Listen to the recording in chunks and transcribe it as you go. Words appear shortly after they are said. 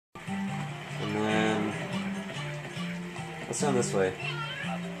Let's go this way.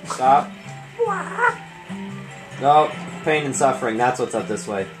 Stop. No, pain and suffering. That's what's up this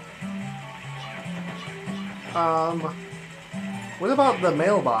way. What about the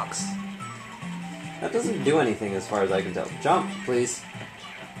mailbox? That doesn't do anything as far as I can tell. Jump, please.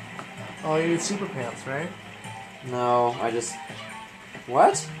 Oh, you need super pants, right? No, I just...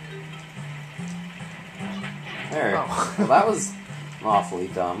 What? There. Oh. Well, that was awfully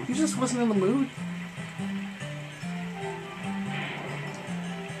dumb. He just wasn't in the mood.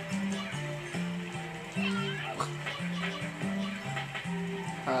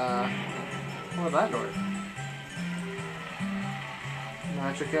 What about that door?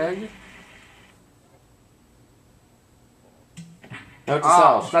 Magic egg? Note to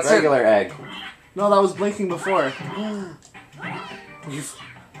self, that's regular egg. No, that was blinking before. We've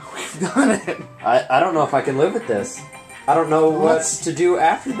done it. I don't know if I can live with this. I don't know what to do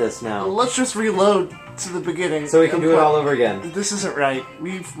after this now. Let's just reload to the beginning. So we can do it all over again. This isn't right.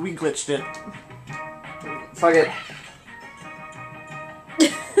 We glitched it. Fuck it.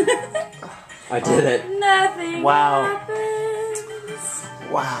 I did it. Nothing Wow. happens.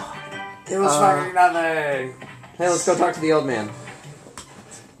 Wow. It was fucking nothing. Hey, let's go talk to the old man.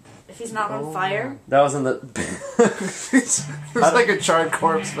 If he's not on fire. That was in the... There's like a charred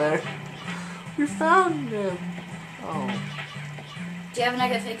corpse there. We found him. Oh. Do you have a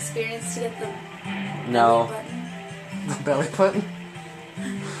negative experience to get the No. belly button? The belly button?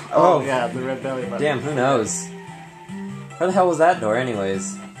 Oh. Yeah, the red belly button. Damn, who knows? Where the hell was that door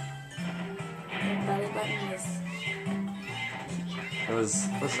anyways? The belly button was... It was...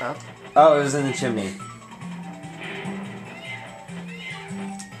 What's that? Oh, it was in the chimney.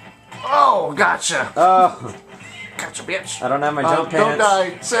 Oh, gotcha! Oh, Gotcha, bitch! I don't have my jump Don't pants.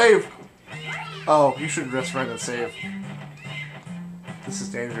 die! Save! Oh, you should rest right and save. This is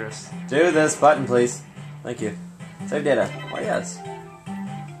dangerous. Do this button, please. Thank you. Save data. Why, yes.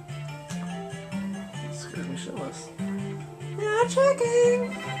 You scared me shitless. Yeah,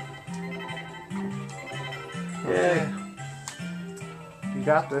 checking. Okay. You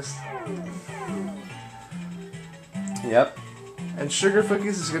got this. Yep. And Sugar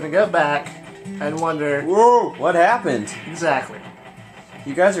Cookies is gonna get back and wonder... Whoa! What happened? Exactly.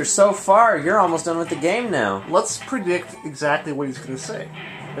 You guys are so far. You're almost done with the game now. Let's predict exactly what he's gonna say.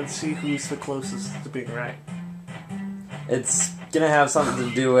 And see who's the closest to being right. It's gonna have something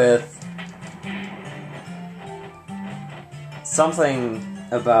to do with... something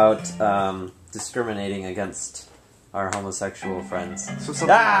about, discriminating against our homosexual friends. So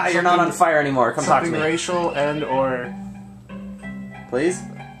something, You're not on fire anymore. Come talk to something me. racial and or... Please?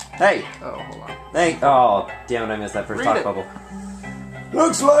 Hey! Oh, hold on. Oh, damn it, I missed that first Read talk it. bubble.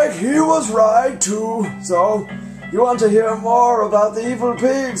 Looks like he was right, too. So, you want to hear more about the evil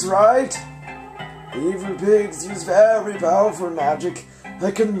pigs, right? The evil pigs use very powerful magic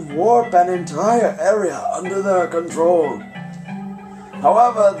that can warp an entire area under their control.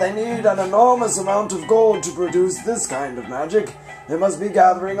 However, they need an enormous amount of gold to produce this kind of magic. They must be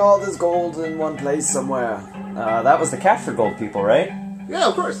gathering all this gold in one place somewhere. That was the Capture Gold people, right? Yeah,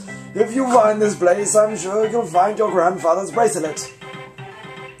 of course. If you find this place, I'm sure you'll find your grandfather's bracelet.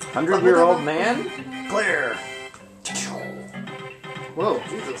 100-year-old man? Clear. Whoa,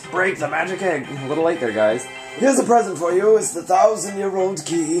 Jesus. Break the magic egg. A little late there, guys. Here's a present for you. It's the 1,000-year-old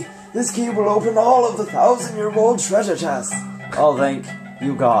key. This key will open all of the 1,000-year-old treasure chests. Oh, thank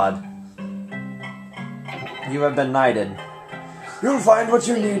you, God. You have been knighted. You'll find what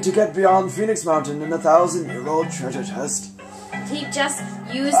you need to get beyond Phoenix Mountain in a 1,000-year-old treasure chest. He just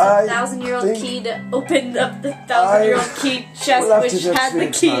used I the 1,000-year-old think key to open up the 1,000-year-old key chest, will have which to just had the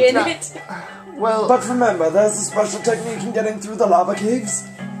Phoenix key in Mountain. it. Well, But remember, there's a special technique in getting through the lava caves.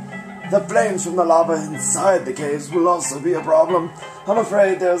 The flames from the lava inside the caves will also be a problem. I'm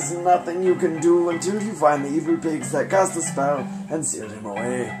afraid there's nothing you can do until you find the evil pigs that cast the spell and sealed him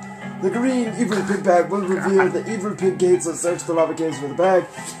away. The green evil pig bag will reveal the evil pig gates, so search the lava caves for the bag.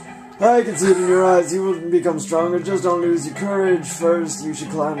 I can see it in your eyes. You will become stronger. Just don't lose your courage. First, you should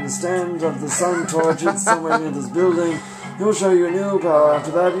climb the stand of the sun torch. It's somewhere near this building. It will show you a new power. After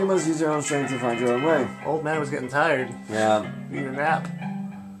that, you must use your own strength to find your own way. old man was getting tired. Yeah. Need a nap.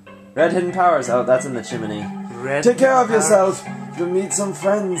 Red hidden powers. Oh, that's in the chimney. Red Take care of power. yourself. You'll meet some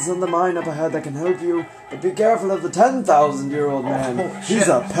friends in the mine up ahead that can help you. But be careful of the 10,000-year-old man. Oh, He's shit.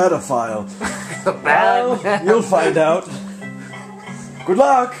 a pedophile. The bad man. You'll find out. Good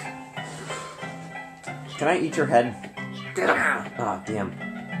luck. Can I eat your head? Ah, Ah, damn.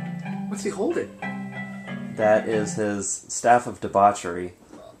 what's he holding? That is his staff of debauchery.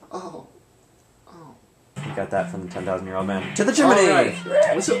 Oh. You got that from the 10,000-year-old man. To the chimney!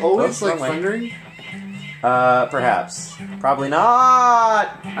 Alright. Was it always Oh, like wrong way. thundering? Perhaps. Probably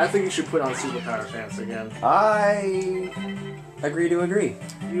not! I think you should put on superpower pants again. I agree to agree.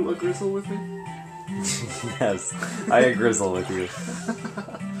 You a grizzle with me? Yes, I agrizzle with you.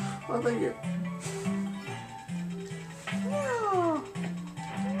 Well, thank you.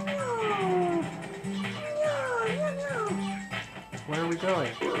 Where are we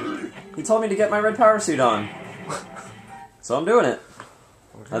going? He told me to get my red power suit on. So I'm doing it.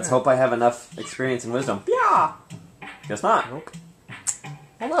 Okay. Let's hope I have enough experience and wisdom. Yeah! Guess not. Nope.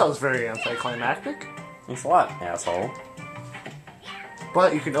 Well, that was very anticlimactic. Thanks a lot, asshole.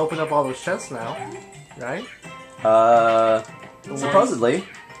 But you can open up all those chests now, right? Supposedly.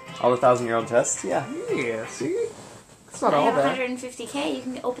 All the 1,000-year-old chests, yeah. Yeah, see? It's not Now you all have bad. 150k, you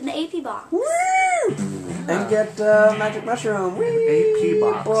can open the AP box. Woo! And get magic mushroom. Whee! AP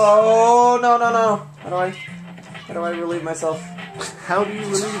box. Oh no no no! How do I relieve myself? How do you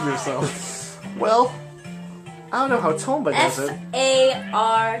relieve yourself? Well, I don't know how Tomba does it.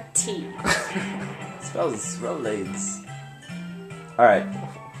 F-A-R-T. Spells Rolades. All right,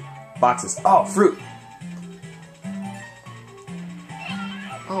 boxes. Oh, fruit.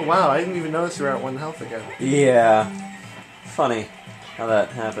 Oh wow, I didn't even notice you were at 1 health again. Yeah. Funny how that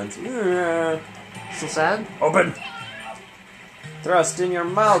happens. So sad? Open. Thrust in your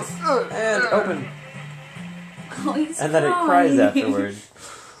mouth and open. Oh, he's And then it cries crying. afterward.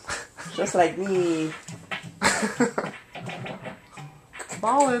 Just like me.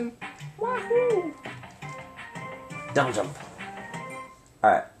 Ballin'. Wahoo! Don't jump.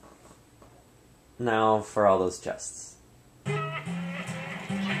 Alright. Now for all those chests. And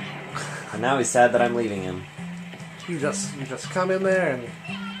now he's sad that I'm leaving him. You just come in there and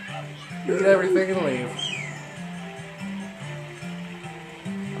eat everything and leave.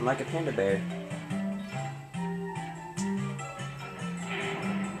 I'm like a panda bear.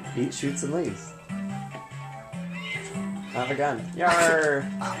 Eat, shoots, and leaves. I have a gun. Yarr!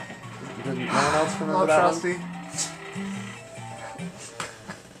 Did no one else remember Oh, that one? trusty.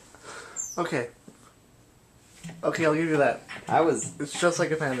 Okay. Okay, I'll give you that. I was It's just like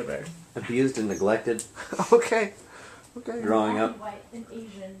a panda bear. abused and neglected Okay. Okay. growing up. White and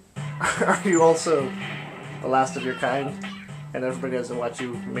Asian. Are you also the last of your kind? And everybody doesn't watch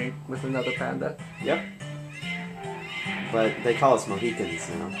you mate with another panda? Yep. But they call us Mohicans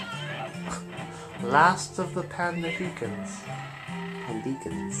now. Last of the Pandahicans.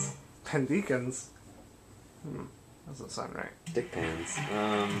 Pandicans. Pandicans? Doesn't sound right. Dick pans.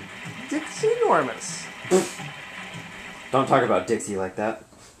 Dixie enormous. Don't talk about Dixie like that.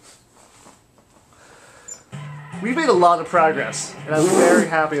 We made a lot of progress, and I'm very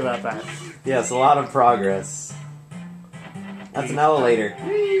happy about that. Yes, a lot of progress. That's an elevator.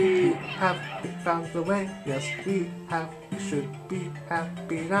 We have found the way. Yes, we have. We should be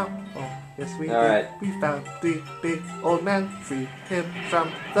happy now. Oh, yes, we All did. right. We found the big old man. Freed him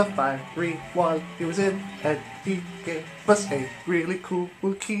from the fiery wall he was in, and he gave us a really cool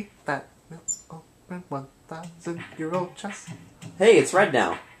key that will open 1,000-year-old chest. Hey, it's red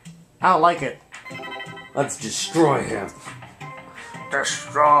now. I don't like it. Let's destroy him.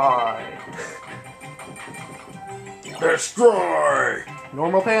 Destroy. Destroy!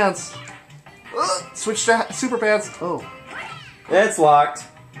 Normal pants. Switch to super pants. Oh, It's locked.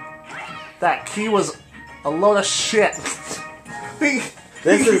 that key was a load of shit.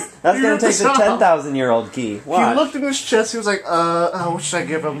 That's gonna take the 10,000-year-old key. He Watch. looked in his chest. He was like, what should I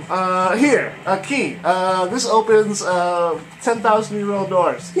give him? Here, a key. This opens 10,000-year-old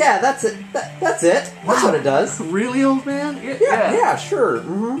doors. Yeah, that's it. That's it. That's what it does. Really, old man? Yeah, sure.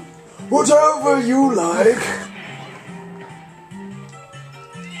 Mm-hmm. Whatever you like.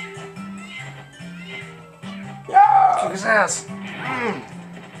 Yeah. Kick his ass.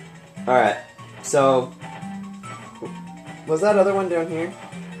 All right. So, was that other one down here?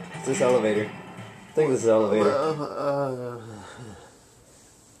 It's this elevator. I think this is elevator.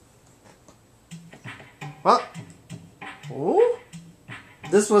 What? Oh?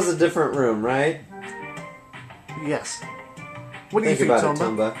 This was a different room, right? Yes. What do you Think think, about it,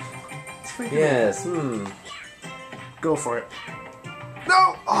 Tomba? Tomba. Let's think Yes. about it. Go for it.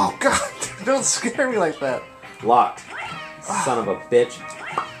 No! Oh, God! Don't scare me like that. Locked. Son of a bitch.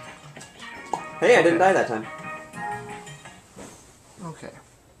 Hey, I didn't die that time. Okay.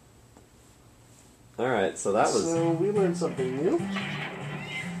 Alright, so that was... So, we learned something new.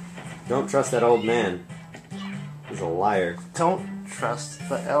 Don't trust that old man. He's a liar. Don't trust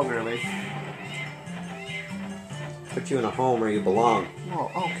the elderly. Put you in a home where you belong. Oh,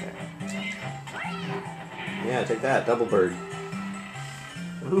 okay. Yeah, take that. Double bird.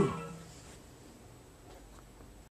 Ooh.